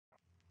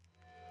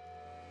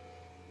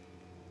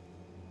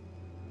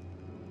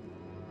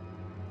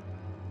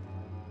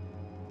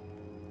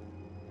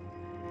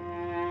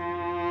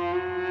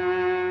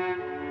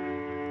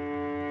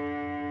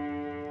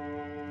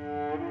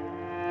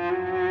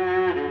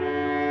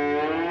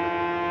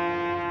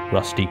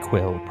Rusty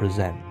Quill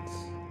presents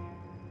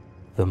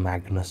the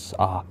Magnus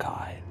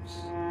Archives.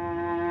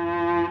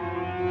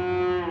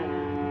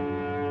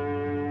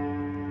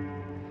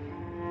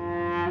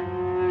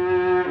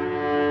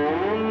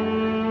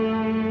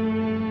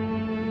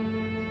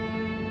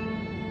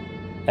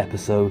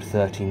 Episode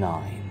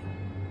 39,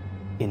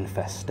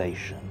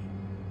 Infestation.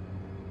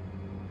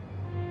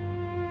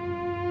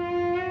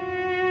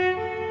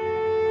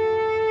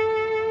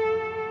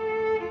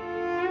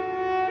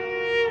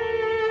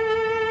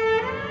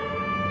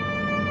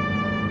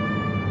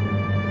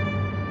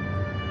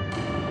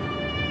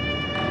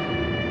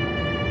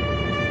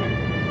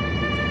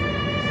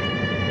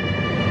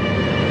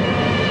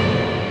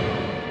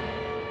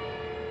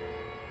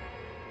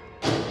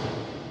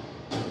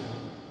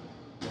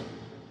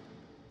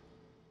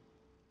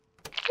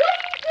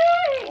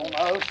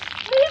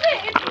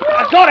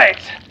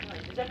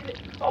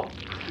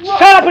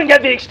 Shut up and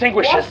get the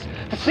extinguishers! What?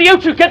 The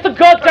CO2! Get the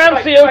goddamn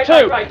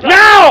CO2! Right.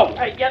 Now!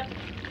 Right, yep.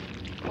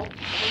 Oh,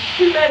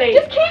 too many!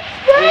 Just keep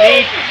spraying! We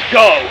need to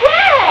go!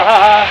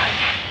 Where?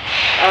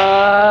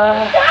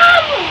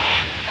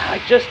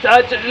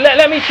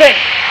 Let me think!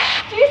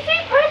 Do you see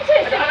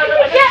Prentiss?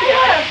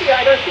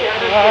 I don't see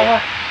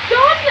her.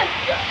 John!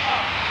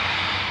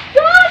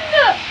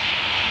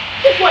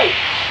 This way!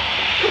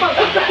 Come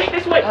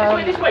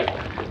on, this way!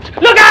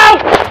 Look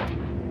out!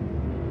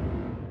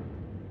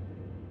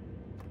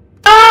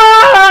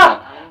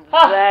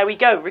 There we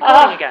go,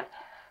 recording again.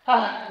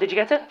 Did you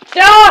get it?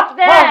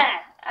 There!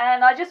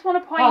 And I just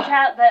want to point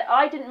out that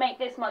I didn't make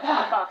this much of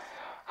a fuss.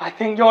 I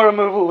think your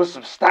removal was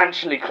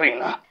substantially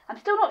cleaner. I'm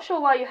still not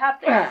sure why you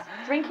have this.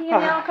 Drinking in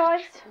the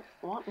archives?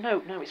 What?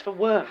 No, it's for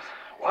worms.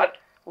 What?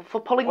 Well, for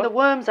pulling the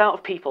worms out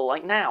of people,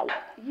 like now.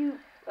 You,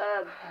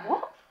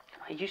 what?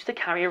 I used to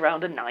carry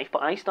around a knife,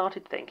 but I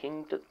started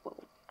thinking that,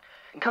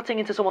 cutting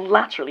into someone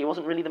laterally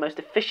wasn't really the most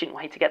efficient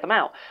way to get them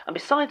out, and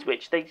besides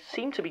which, they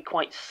seem to be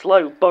quite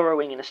slow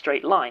burrowing in a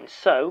straight line,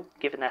 so,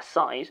 given their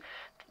size,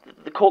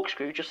 the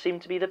corkscrew just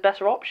seemed to be the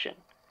better option.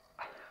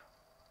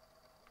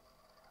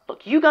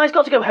 Look, you guys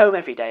got to go home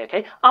every day,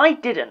 okay? I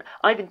didn't.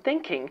 I've been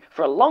thinking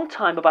for a long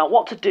time about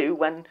what to do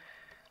when,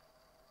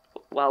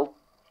 well,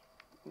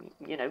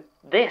 you know,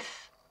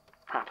 this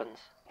happens.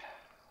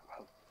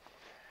 Well,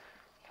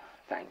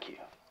 thank you.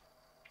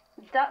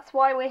 That's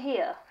why we're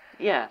here.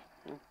 Yeah.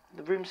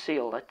 The room's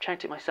sealed. I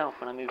checked it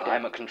myself when I moved in.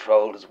 Climate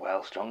controlled as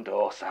well, strong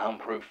door,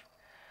 soundproof.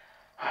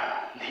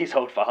 These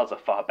old files are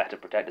far better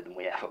protected than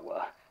we ever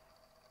were.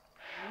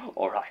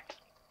 All right.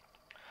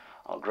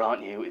 I'll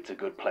grant you it's a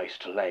good place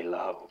to lay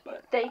low,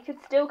 but... They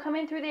could still come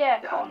in through the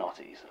aircon. Not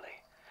easily.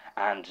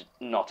 And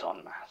not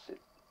en masse.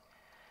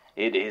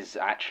 It is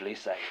actually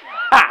safe.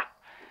 Ha!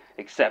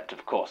 Except,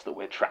 of course, that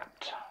we're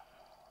trapped.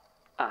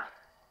 Ah.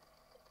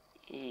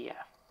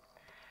 Yeah.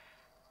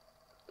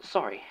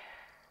 Sorry.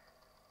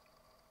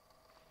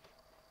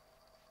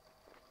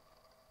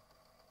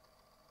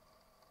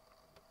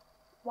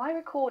 Why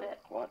record it?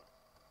 What?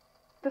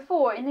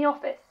 Before, in the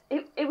office.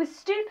 It was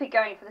stupid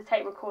going for the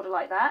tape recorder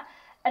like that.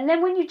 And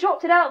then when you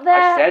dropped it out there...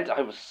 I said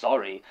I was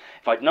sorry.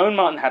 If I'd known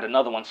Martin had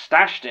another one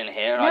stashed in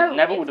here, I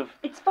never would have...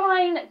 It's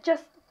fine. I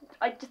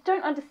just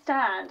don't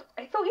understand.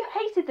 I thought you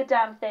hated the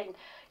damn thing.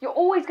 You're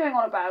always going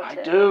on about it.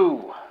 I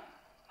do.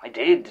 I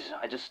did.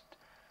 I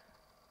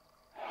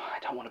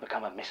don't want to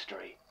become a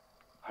mystery.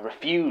 I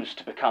refuse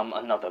to become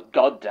another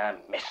goddamn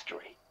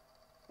mystery.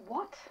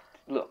 What?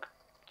 Look,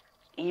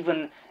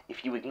 even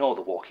if you ignore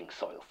the walking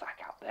soil sack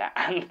out there,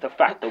 and the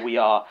fact that we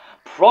are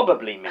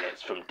probably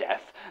minutes from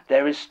death,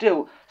 there is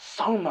still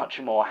so much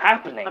more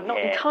happening I'm not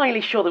here.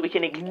 entirely sure that we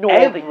can ignore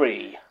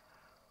Every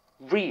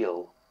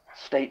real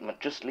statement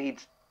just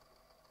leads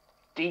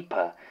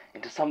deeper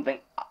into something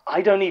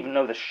I don't even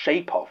know the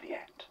shape of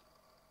yet.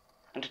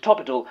 And to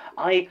top it all,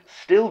 I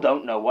still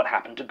don't know what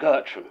happened to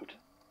Gertrude.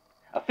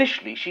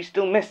 Officially, she's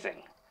still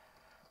missing.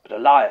 But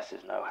Elias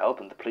is no help,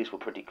 and the police were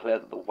pretty clear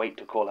that the wait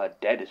to call her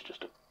dead is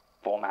just a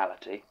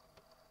formality.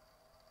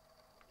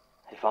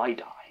 If I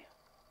die,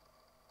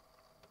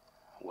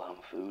 worm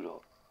food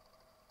or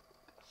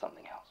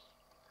something else,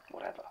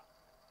 whatever,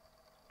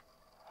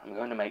 I'm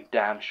going to make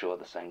damn sure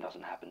the same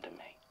doesn't happen to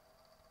me.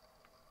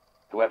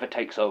 Whoever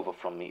takes over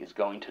from me is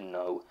going to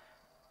know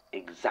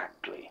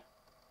exactly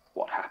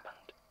what happened.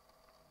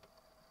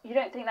 You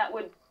don't think that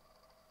would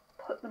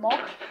put them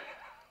off?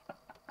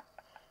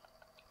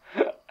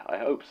 I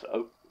hope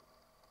so.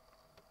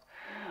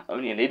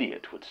 Only an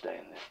idiot would stay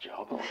in this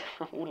job.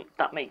 Wouldn't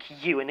that make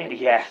you an idiot?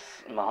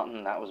 Yes,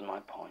 Martin, that was my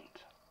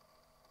point.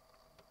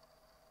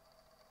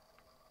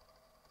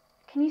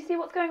 Can you see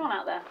what's going on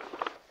out there?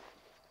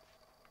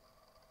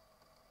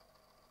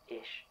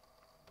 Ish.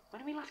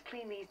 When did we last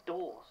clean these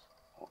doors?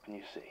 What can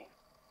you see?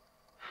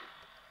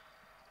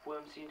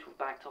 Worms seem to have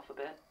backed off a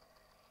bit.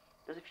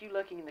 There's a few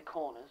lurking in the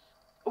corners.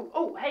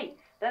 Oh, hey,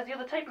 there's the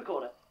other tape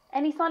recorder.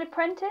 Any sign of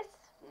Prentiss?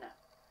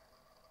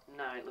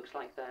 No, it looks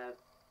like they're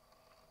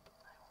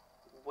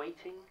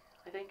waiting,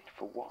 I think.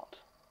 For what?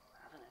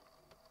 I don't know.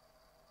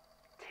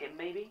 Tim,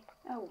 maybe?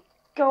 Oh,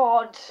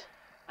 God.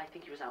 I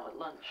think he was out at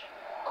lunch.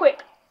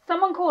 Quick,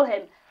 someone call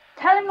him.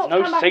 Tell him not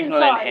There's to come no back signal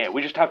inside. in here.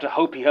 We just have to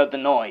hope he heard the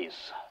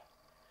noise.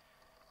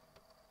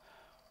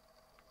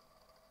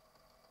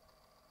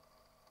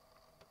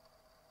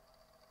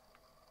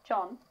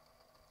 John,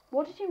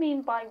 what did you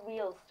mean by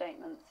real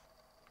statements?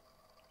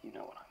 You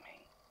know what I mean.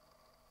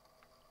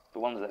 The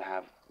ones that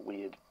have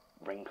weird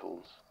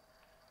wrinkles.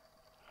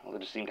 Well, they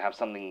just seem to have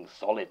something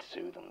solid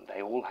to them.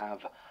 They all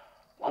have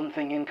one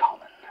thing in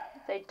common.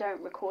 They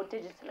don't record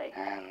digitally.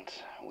 And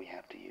we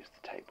have to use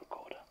the tape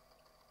recorder.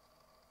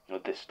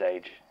 At this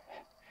stage,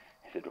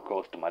 if it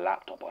records to my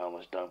laptop, I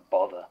almost don't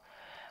bother.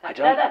 I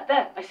don't...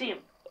 There, I see him.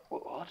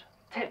 What?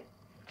 Tim.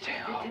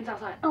 Tim's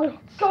outside. Oh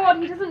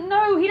God, he doesn't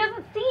know. He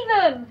doesn't see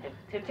them.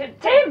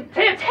 Tim,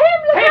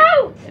 look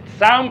out! It's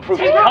soundproof.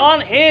 Tim! He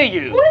can't hear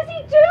you. What is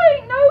he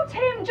doing? No,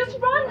 Tim, just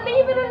run.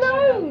 Leave it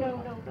alone.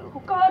 No.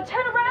 Oh God,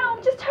 turn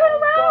around. Just turn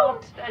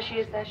around. God, there she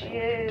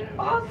is.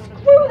 Oh,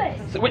 screw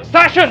this. Wait,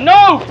 Sasha,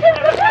 no! Tim,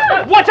 look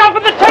out! Watch out for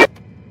the tape!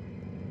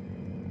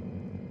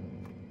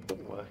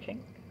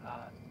 Working?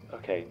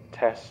 Okay,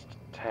 test.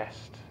 What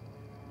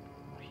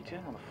are you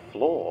doing on the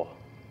floor?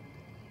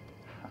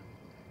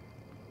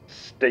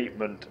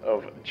 Statement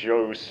of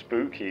Joe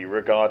Spooky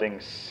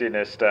regarding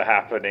sinister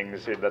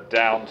happenings in the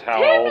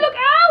downtown. Tim, look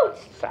out!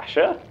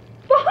 Sasha?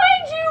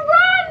 Behind you,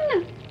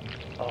 run!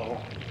 Oh.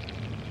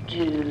 Do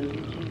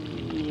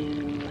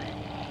you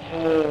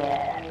hear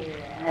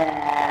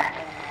the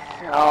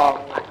song?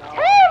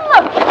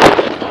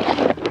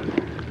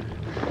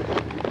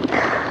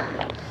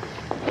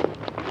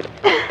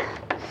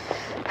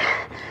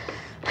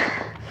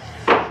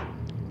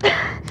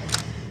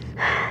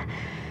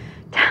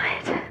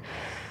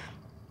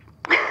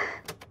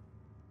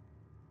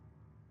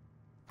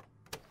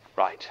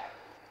 Right,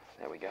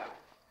 there we go.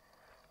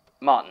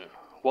 Martin,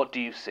 what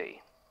do you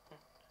see?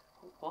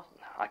 What?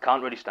 I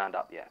can't really stand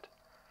up yet.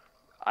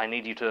 I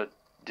need you to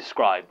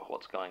describe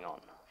what's going on,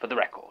 for the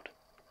record.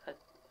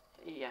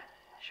 Yeah,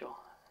 sure.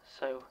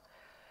 So,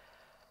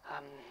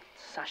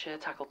 Sasha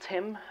tackled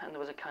Tim, and there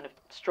was a kind of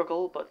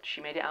struggle, but she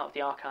made it out of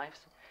the archives.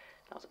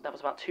 That was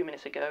about 2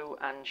 minutes ago,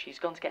 and she's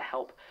gone to get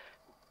help.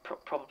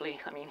 Probably.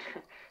 I mean,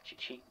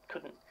 she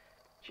couldn't.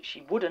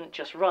 She wouldn't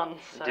just run.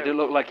 So... Did it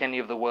look like any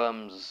of the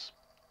worms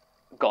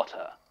got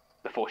her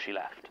before she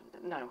left?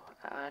 No,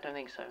 I don't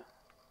think so.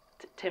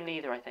 Tim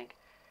neither, I think.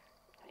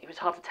 It was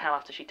hard to tell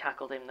after she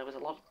tackled him. There was a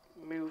lot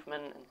of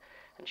movement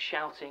and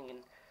shouting and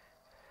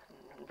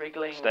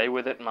wriggling. Stay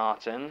with it,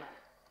 Martin.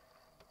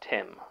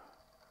 Tim.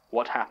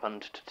 What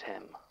happened to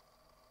Tim?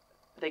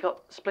 They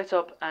got split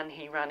up and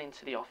he ran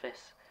into the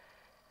office.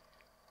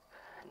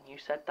 And you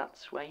said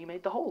that's where you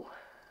made the hole.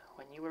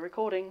 When you were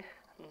recording,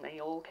 and they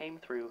all came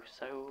through,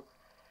 so...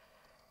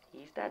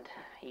 He's dead.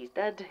 He's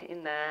dead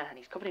in there, and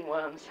he's covered in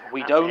worms.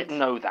 We That's don't it.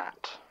 know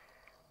that.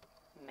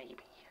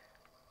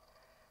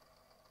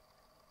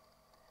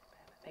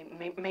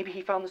 Maybe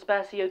he found the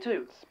spare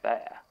CO2.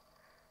 Spare?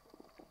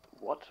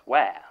 What?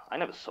 Where? I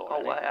never saw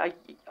Oh, any.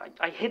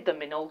 I hid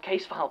them in old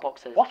case file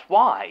boxes. What?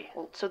 Why?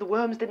 Well, so the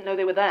worms didn't know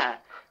they were there.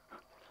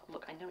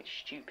 Look, I know it's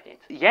stupid.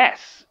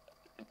 Yes,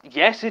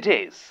 it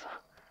is.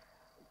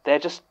 They're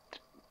just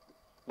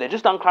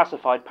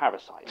unclassified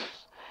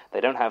parasites. They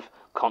don't have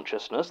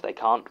consciousness, they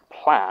can't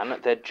plan,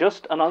 they're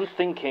just an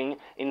unthinking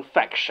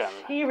infection.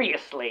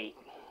 Seriously?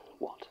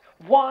 What?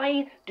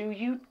 Why do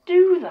you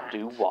do that?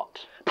 Do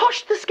what?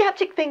 Push the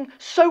skeptic thing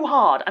so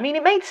hard. I mean,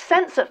 it made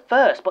sense at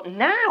first, but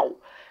now,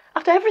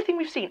 after everything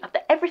we've seen, after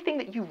everything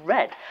that you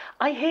read,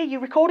 I hear you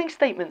recording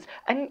statements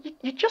and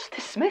you just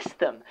dismiss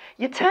them.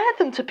 You tear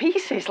them to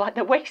pieces like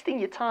they're wasting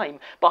your time.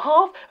 But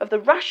half of the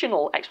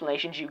rational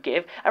explanations you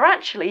give are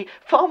actually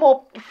far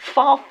more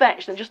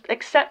far-fetched than just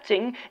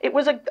accepting it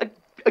was a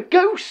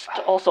ghost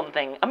or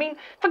something. I mean,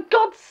 for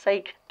God's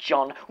sake,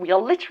 John, we are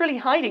literally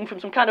hiding from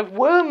some kind of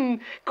worm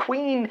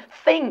queen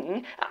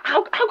thing.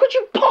 How could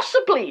you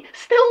possibly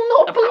still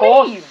not believe? Of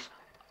course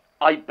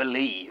I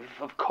believe.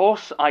 Of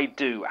course I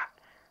do.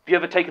 Have you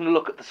ever taken a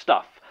look at the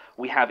stuff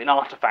we have in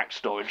artifact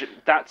storage?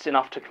 That's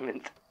enough to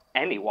convince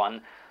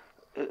anyone.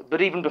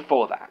 But even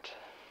before that,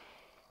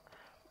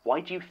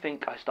 why do you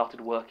think I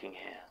started working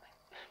here?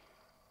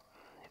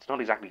 It's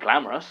not exactly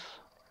glamorous.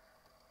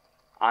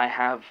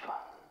 I've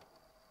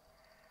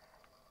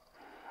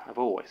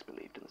always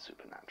believed in the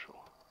supernatural.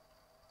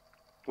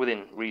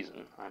 Within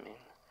reason, I mean.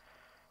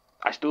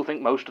 I still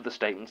think most of the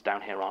statements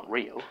down here aren't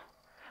real.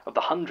 Of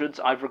the hundreds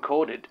I've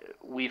recorded,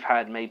 we've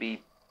had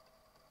maybe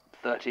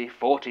 30,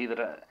 40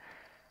 that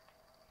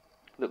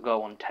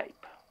go on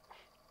tape.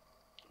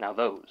 Now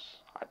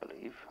those, I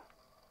believe,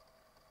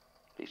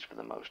 at least for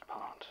the most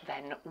part.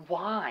 Then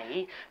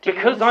why do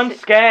Because you I'm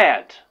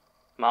scared,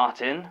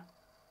 Martin.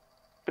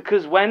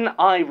 Because when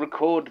I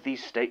record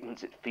these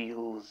statements, it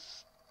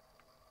feels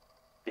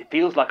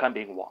like I'm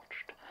being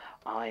watched.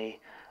 I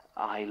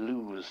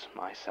lose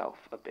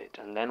myself a bit,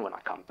 and then when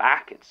I come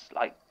back, it's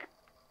like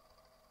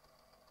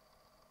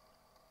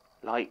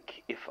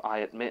if I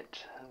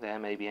admit there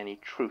may be any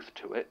truth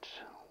to it,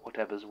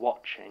 whatever's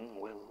watching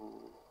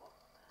will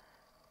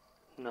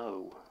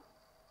know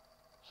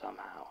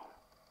somehow.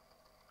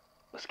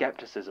 the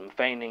skepticism,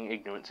 feigning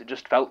ignorance, it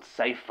just felt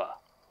safer.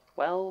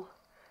 Well,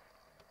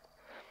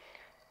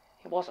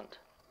 it wasn't.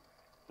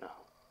 No.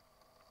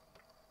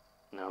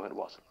 No, it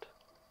wasn't.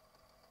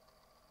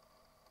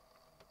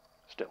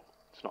 Still,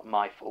 it's not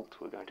my fault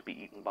we're going to be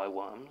eaten by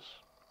worms.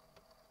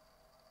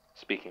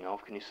 Speaking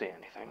of, can you see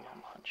anything?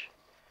 Not much.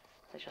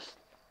 They're just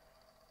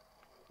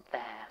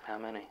there. How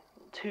many?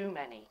 Too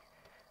many.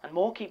 And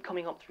more keep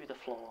coming up through the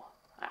floor.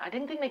 I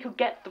didn't think they could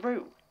get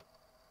through.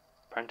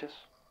 Prentiss?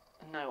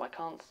 No, I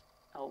can't.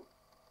 Oh,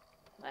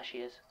 there she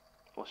is.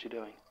 What's she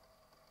doing?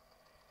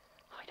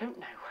 I don't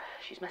know.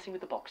 She's messing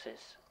with the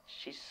boxes.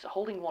 She's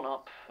holding one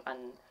up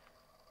and...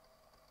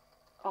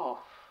 Oh.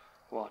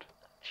 What?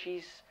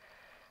 She's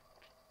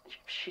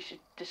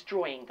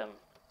destroying them.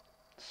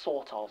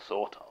 Sort of.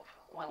 Sort of.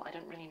 Well, I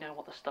don't really know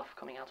what the stuff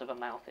coming out of her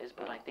mouth is,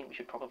 but I think we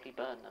should probably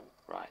burn them.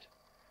 Right.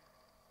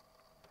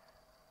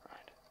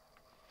 Right.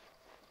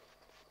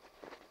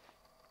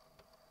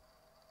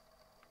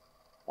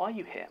 Why are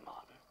you here,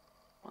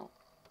 Martin?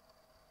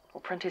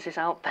 Well, Prentiss is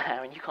out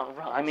there and you can't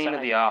run. I mean so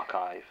at the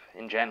archive,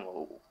 in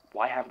general.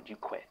 Why haven't you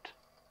quit?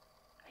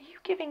 Are you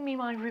giving me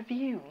my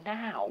review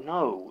now?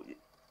 No.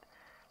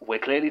 We're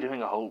clearly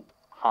doing a whole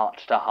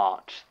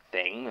heart-to-heart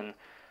thing, and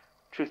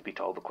truth be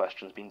told, the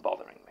question's been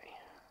bothering me.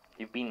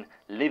 You've been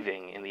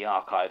living in the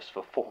archives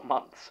for 4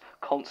 months.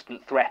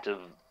 Constant threat of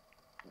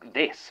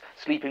this,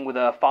 sleeping with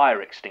a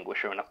fire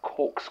extinguisher and a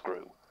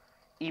corkscrew.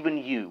 Even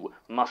you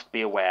must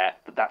be aware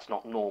that that's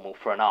not normal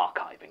for an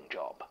archiving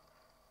job.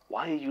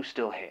 Why are you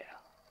still here?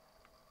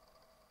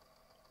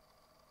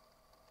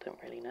 Don't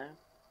really know.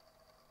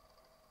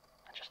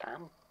 I just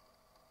am.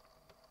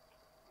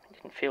 It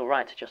didn't feel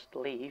right to just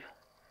leave.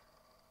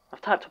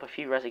 I've typed up a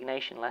few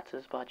resignation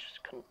letters, but I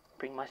just couldn't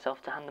bring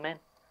myself to hand them in.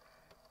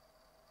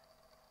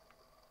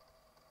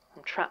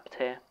 I'm trapped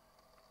here.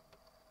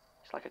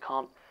 It's like I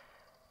can't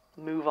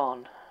move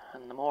on,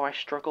 and the more I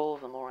struggle,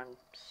 the more I'm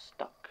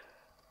stuck.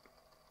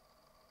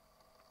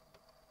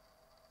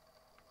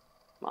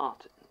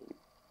 Martin,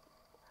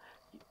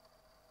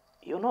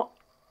 you're not...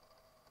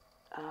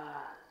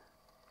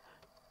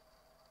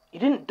 You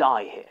didn't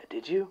die here,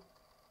 did you?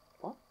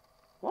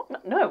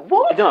 What? No,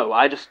 what?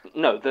 No,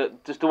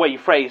 just the way you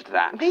phrased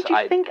that. Did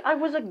you think I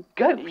was a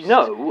ghost?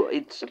 No,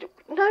 it's...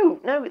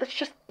 No, that's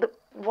just that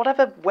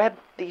whatever web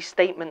these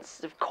statements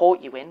have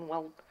caught you in,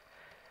 well,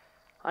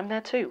 I'm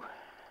there too.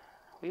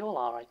 We all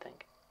are, I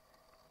think.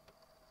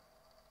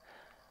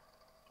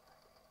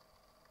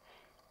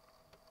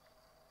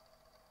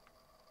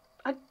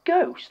 A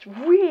ghost?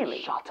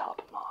 Really? Shut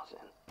up, Martin.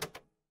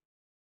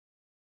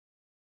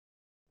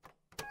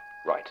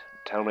 Right,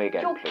 tell me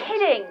again, You're please.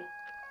 kidding!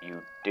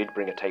 You did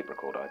bring a tape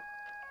recorder. I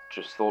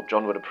just thought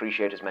John would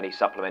appreciate as many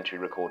supplementary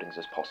recordings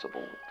as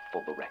possible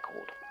for the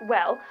record.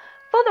 Well,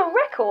 for the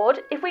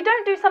record, if we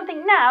don't do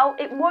something now,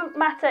 it won't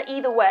matter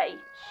either way.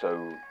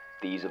 So,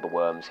 these are the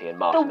worms he and The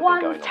Martin have been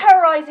ones going on.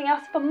 terrorising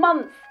us for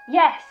months,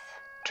 yes.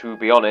 To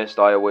be honest,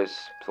 I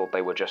always thought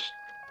they were just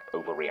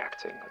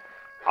overreacting.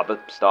 Other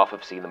staff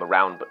have seen them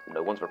around, but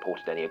no one's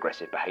reported any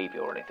aggressive behaviour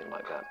or anything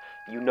like that.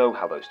 You know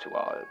how those two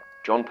are.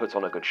 John puts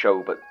on a good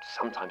show, but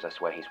sometimes I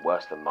swear he's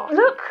worse than Martin.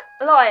 Look,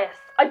 Elias,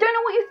 I don't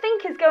know what you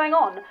think is going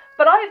on,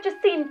 but I have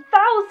just seen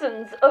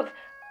thousands of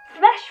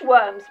flesh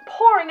worms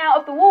pouring out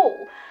of the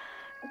wall.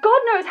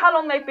 God knows how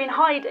long they've been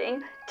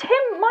hiding.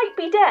 Tim might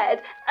be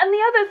dead, and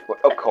the others... Well,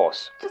 of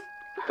course.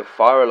 The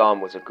fire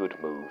alarm was a good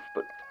move,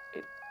 but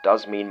it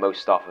does mean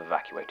most staff have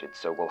evacuated,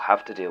 so we'll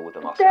have to deal with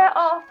them ourselves. There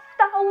are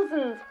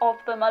thousands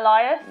of them,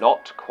 Elias.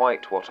 Not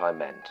quite what I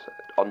meant.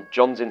 On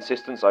John's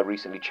insistence, I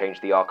recently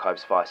changed the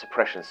archive's fire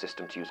suppression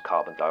system to use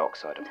carbon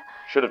dioxide.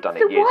 Should have done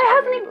it So years ago. why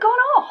hasn't really, it gone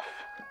off?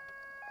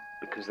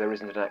 Because there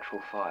isn't an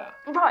actual fire.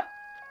 Right.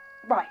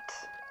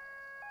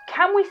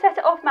 Can we set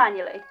it off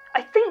manually?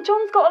 I think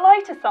John's got a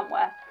lighter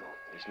somewhere.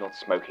 He's not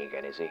smoking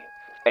again, is he?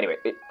 Anyway,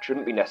 it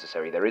shouldn't be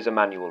necessary. There is a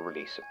manual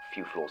release a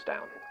few floors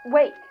down.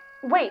 Wait,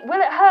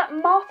 will it hurt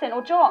Martin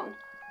or John?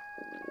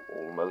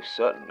 Almost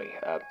certainly.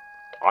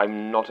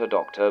 I'm not a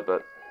doctor,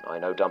 but I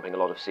know dumping a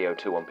lot of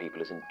CO2 on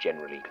people isn't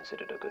generally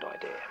considered a good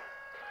idea.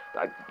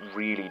 I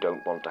really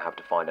don't want to have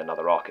to find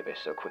another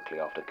archivist so quickly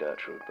after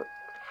Gertrude, but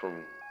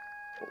from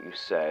what you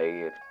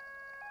say, it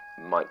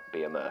might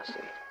be a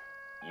mercy.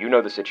 You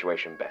know the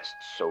situation best,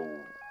 so...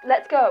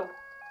 Let's go.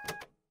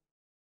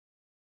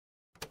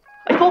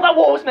 I thought that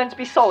wall was meant to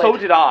be solid. So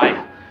did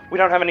I. We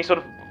don't have any sort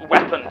of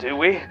weapon, do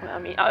we? I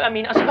mean,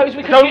 I suppose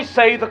we could Don't use...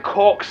 say the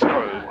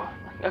corkscrew.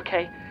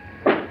 Okay.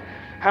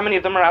 How many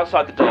of them are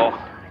outside the door?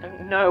 I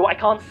don't know. I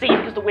can't see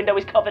because the window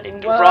is covered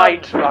in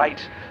worms.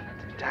 Right.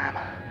 Damn.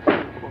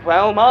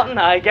 Well, Martin,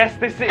 I guess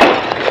this is...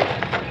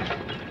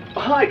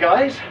 Hi,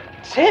 guys.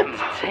 Tim?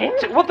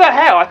 Tim? What the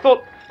hell? I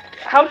thought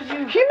How did you...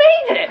 You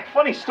made it!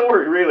 Funny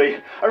story,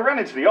 really. I ran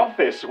into the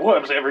office,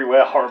 worms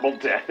everywhere, horrible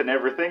death and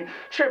everything.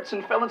 Tripped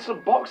and fell into some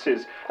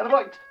boxes, and there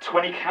were like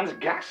 20 cans of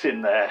gas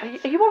in there.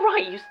 Are you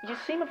alright? You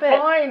seem a bit...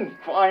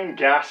 Fine,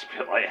 gas,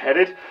 bit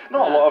lightheaded.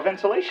 Not a lot of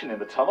ventilation in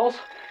the tunnels.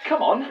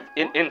 Come on.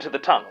 Into the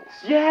tunnels?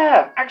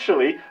 Yeah,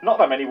 actually, not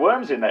that many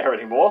worms in there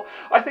anymore.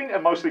 I think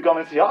they're mostly gone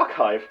into the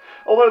archive.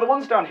 Although the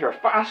ones down here are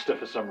faster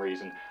for some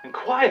reason, and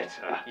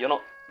quieter. You're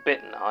not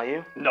bitten, are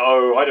you?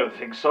 No, I don't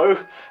think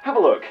so. Have a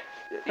look.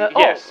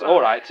 Yes, all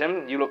right,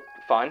 Tim. You look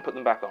fine. Put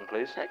them back on,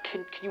 please.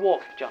 Can you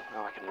walk, John?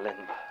 No, I can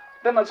limp.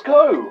 Then let's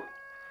go.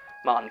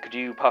 Martin, could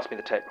you pass me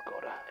the tape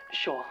recorder?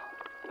 Sure.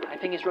 I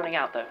think it's running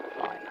out, though.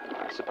 Fine.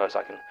 I suppose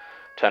I can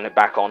turn it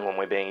back on when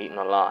we're being eaten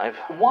alive.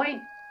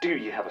 Why do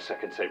you have a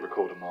second tape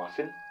recorder,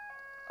 Martin?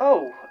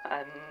 Oh,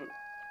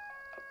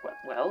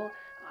 well,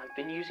 I've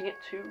been using it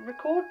to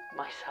record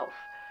myself.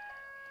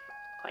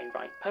 I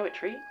write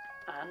poetry,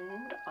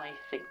 and I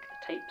think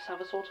the tapes have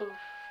a sort of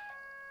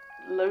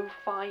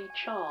lo-fi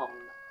charm.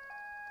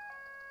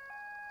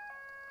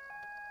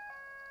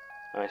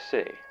 I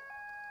see.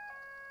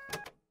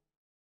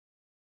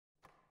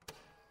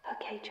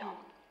 Okay, John.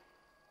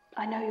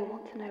 I know you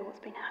want to know what's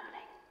been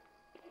happening.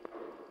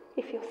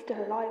 If you're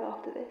still alive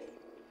after this.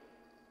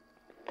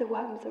 The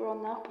worms are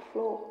on the upper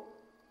floor.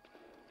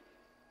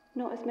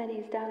 Not as many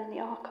as down in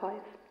the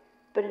archive,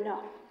 but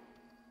enough.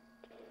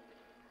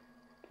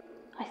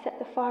 I set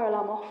the fire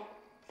alarm off,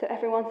 so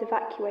everyone's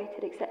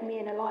evacuated except me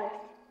and Elias.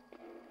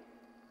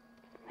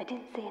 I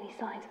didn't see any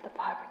signs of the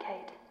fire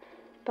brigade,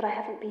 but I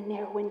haven't been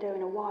near a window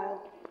in a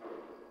while.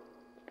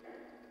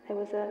 There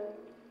was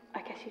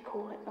I guess you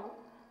call it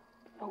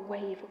a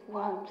wave of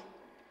worms.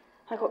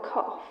 I got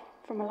cut off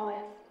from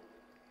Elias.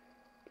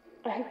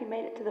 I hope he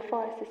made it to the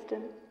fire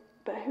system,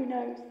 but who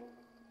knows?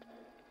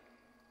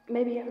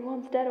 Maybe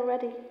everyone's dead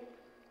already.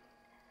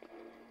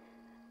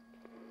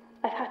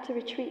 I've had to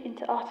retreat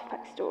into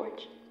artifact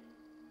storage.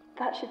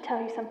 That should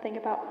tell you something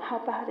about how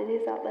bad it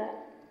is out there.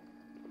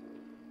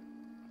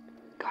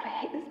 God, I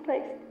hate this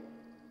place.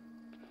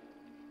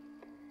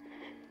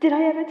 Did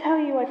I ever tell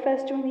you I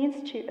first joined the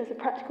Institute as a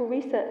practical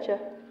researcher?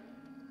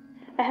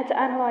 I had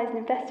to analyse and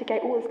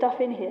investigate all the stuff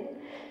in here,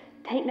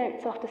 take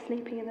notes after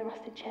sleeping in the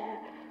rusted chair,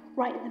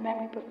 write in the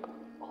memory book,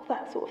 all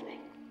that sort of thing.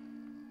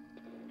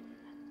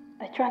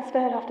 I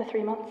transferred after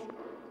 3 months.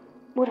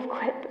 Would have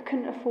quit, but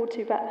couldn't afford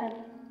to back then.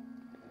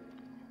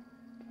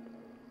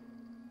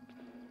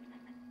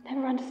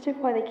 Never understood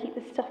why they keep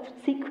this stuff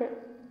secret.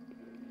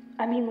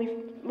 I mean,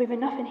 we've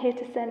enough in here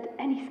to send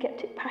any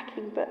skeptic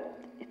packing, but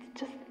it's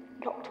just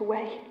locked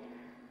away.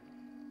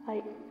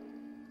 I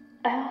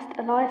asked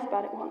Elias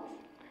about it once,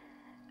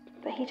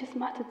 but he just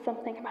muttered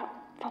something about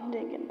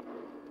funding and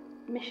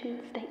mission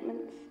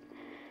statements.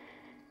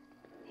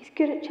 He's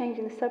good at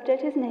changing the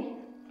subject, isn't he?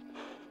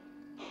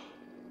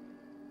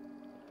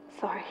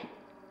 Sorry,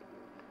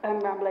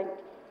 I'm rambling.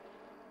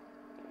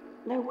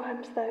 No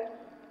worms, though,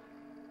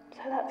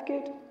 so that's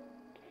good.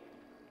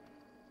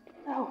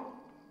 Oh,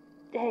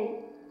 hey,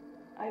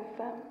 I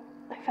found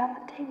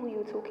that table you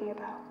were talking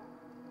about.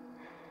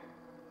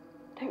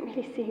 Don't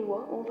really see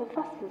what all the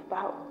fuss is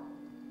about.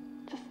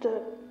 Just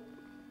a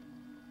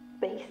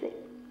basic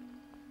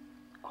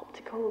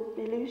optical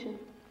illusion.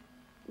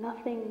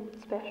 Nothing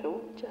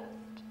special, just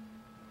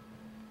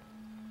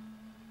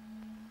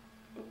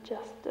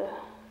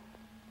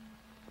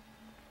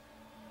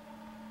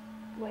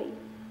wait.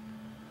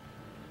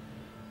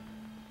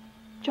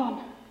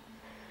 John,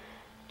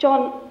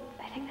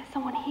 I think there's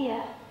someone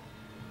here.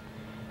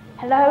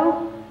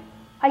 Hello?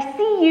 I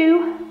see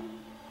you.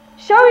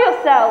 Show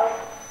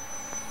yourself.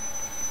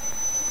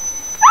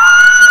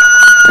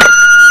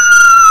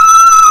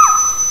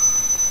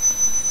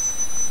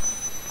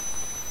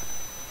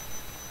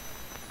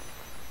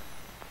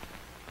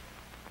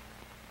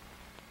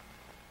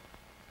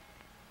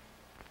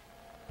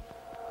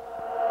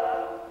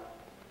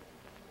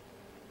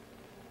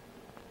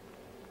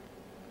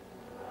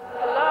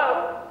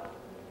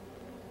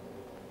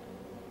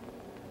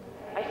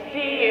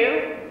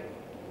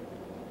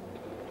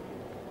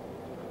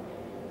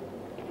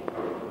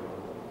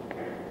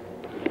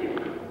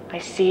 I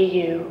see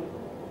you.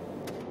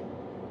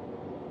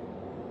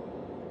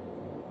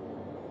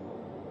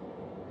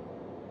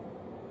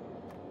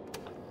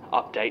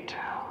 Update.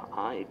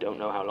 I don't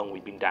know how long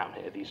we've been down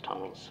here. These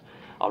tunnels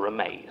are a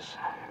maze,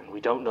 and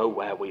we don't know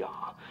where we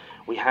are.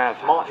 We have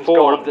Martin's 4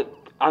 gone. of the...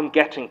 I'm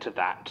getting to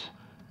that.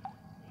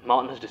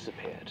 Martin has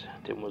disappeared.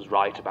 Tim was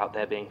right about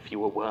there being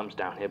fewer worms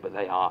down here, but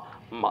they are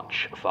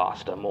much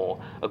faster,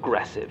 more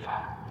aggressive.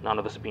 None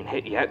of us have been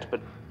hit yet, but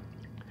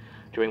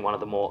during one of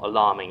the more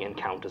alarming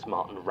encounters,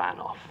 Martin ran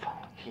off.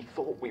 He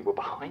thought we were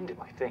behind him,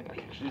 I think.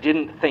 He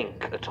didn't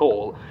think at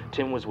all.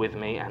 Tim was with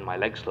me, and my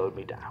leg slowed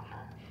me down.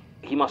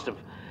 He must have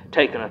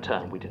taken a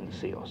turn we didn't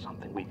see or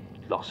something. We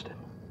lost him.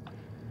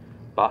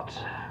 But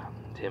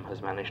Tim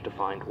has managed to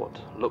find what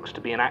looks to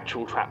be an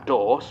actual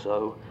trapdoor,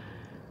 so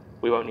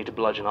we won't need to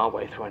bludgeon our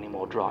way through any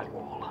more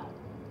drywall.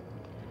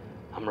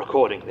 I'm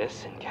recording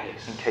this in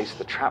case. In case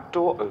the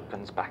trapdoor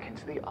opens back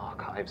into the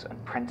archives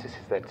and Prentiss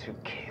is there to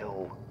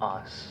kill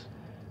us.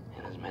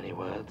 In as many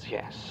words,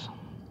 yes.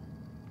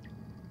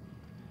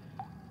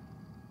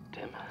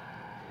 Tim.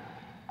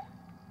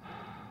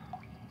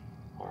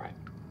 All right.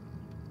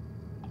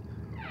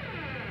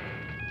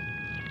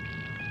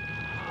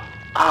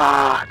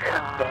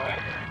 Archivist.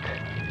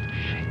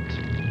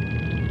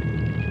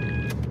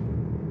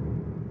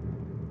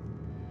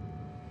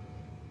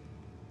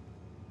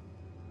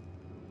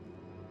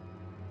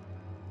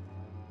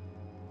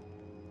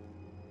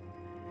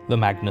 The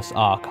Magnus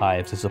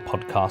Archives is a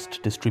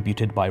podcast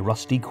distributed by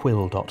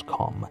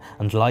rustyquill.com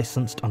and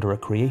licensed under a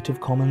Creative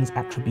Commons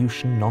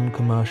Attribution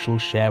Non-Commercial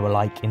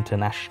Share-alike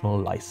International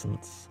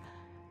License.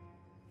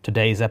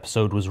 Today's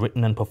episode was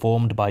written and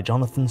performed by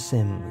Jonathan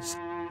Sims.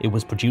 It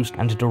was produced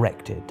and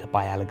directed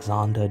by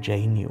Alexander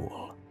J.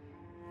 Newall.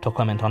 To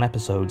comment on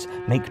episodes,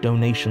 make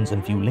donations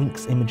and view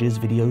links, images,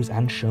 videos,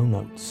 and show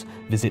notes,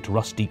 visit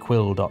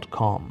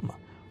rustyquill.com.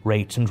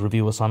 Rate and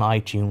review us on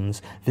iTunes,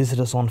 visit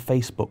us on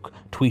Facebook,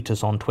 tweet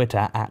us on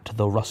Twitter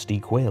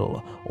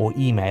 @TheRustyQuill, or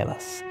email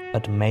us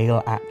at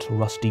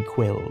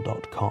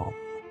mail@rustyquill.com.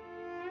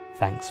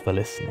 Thanks for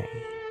listening.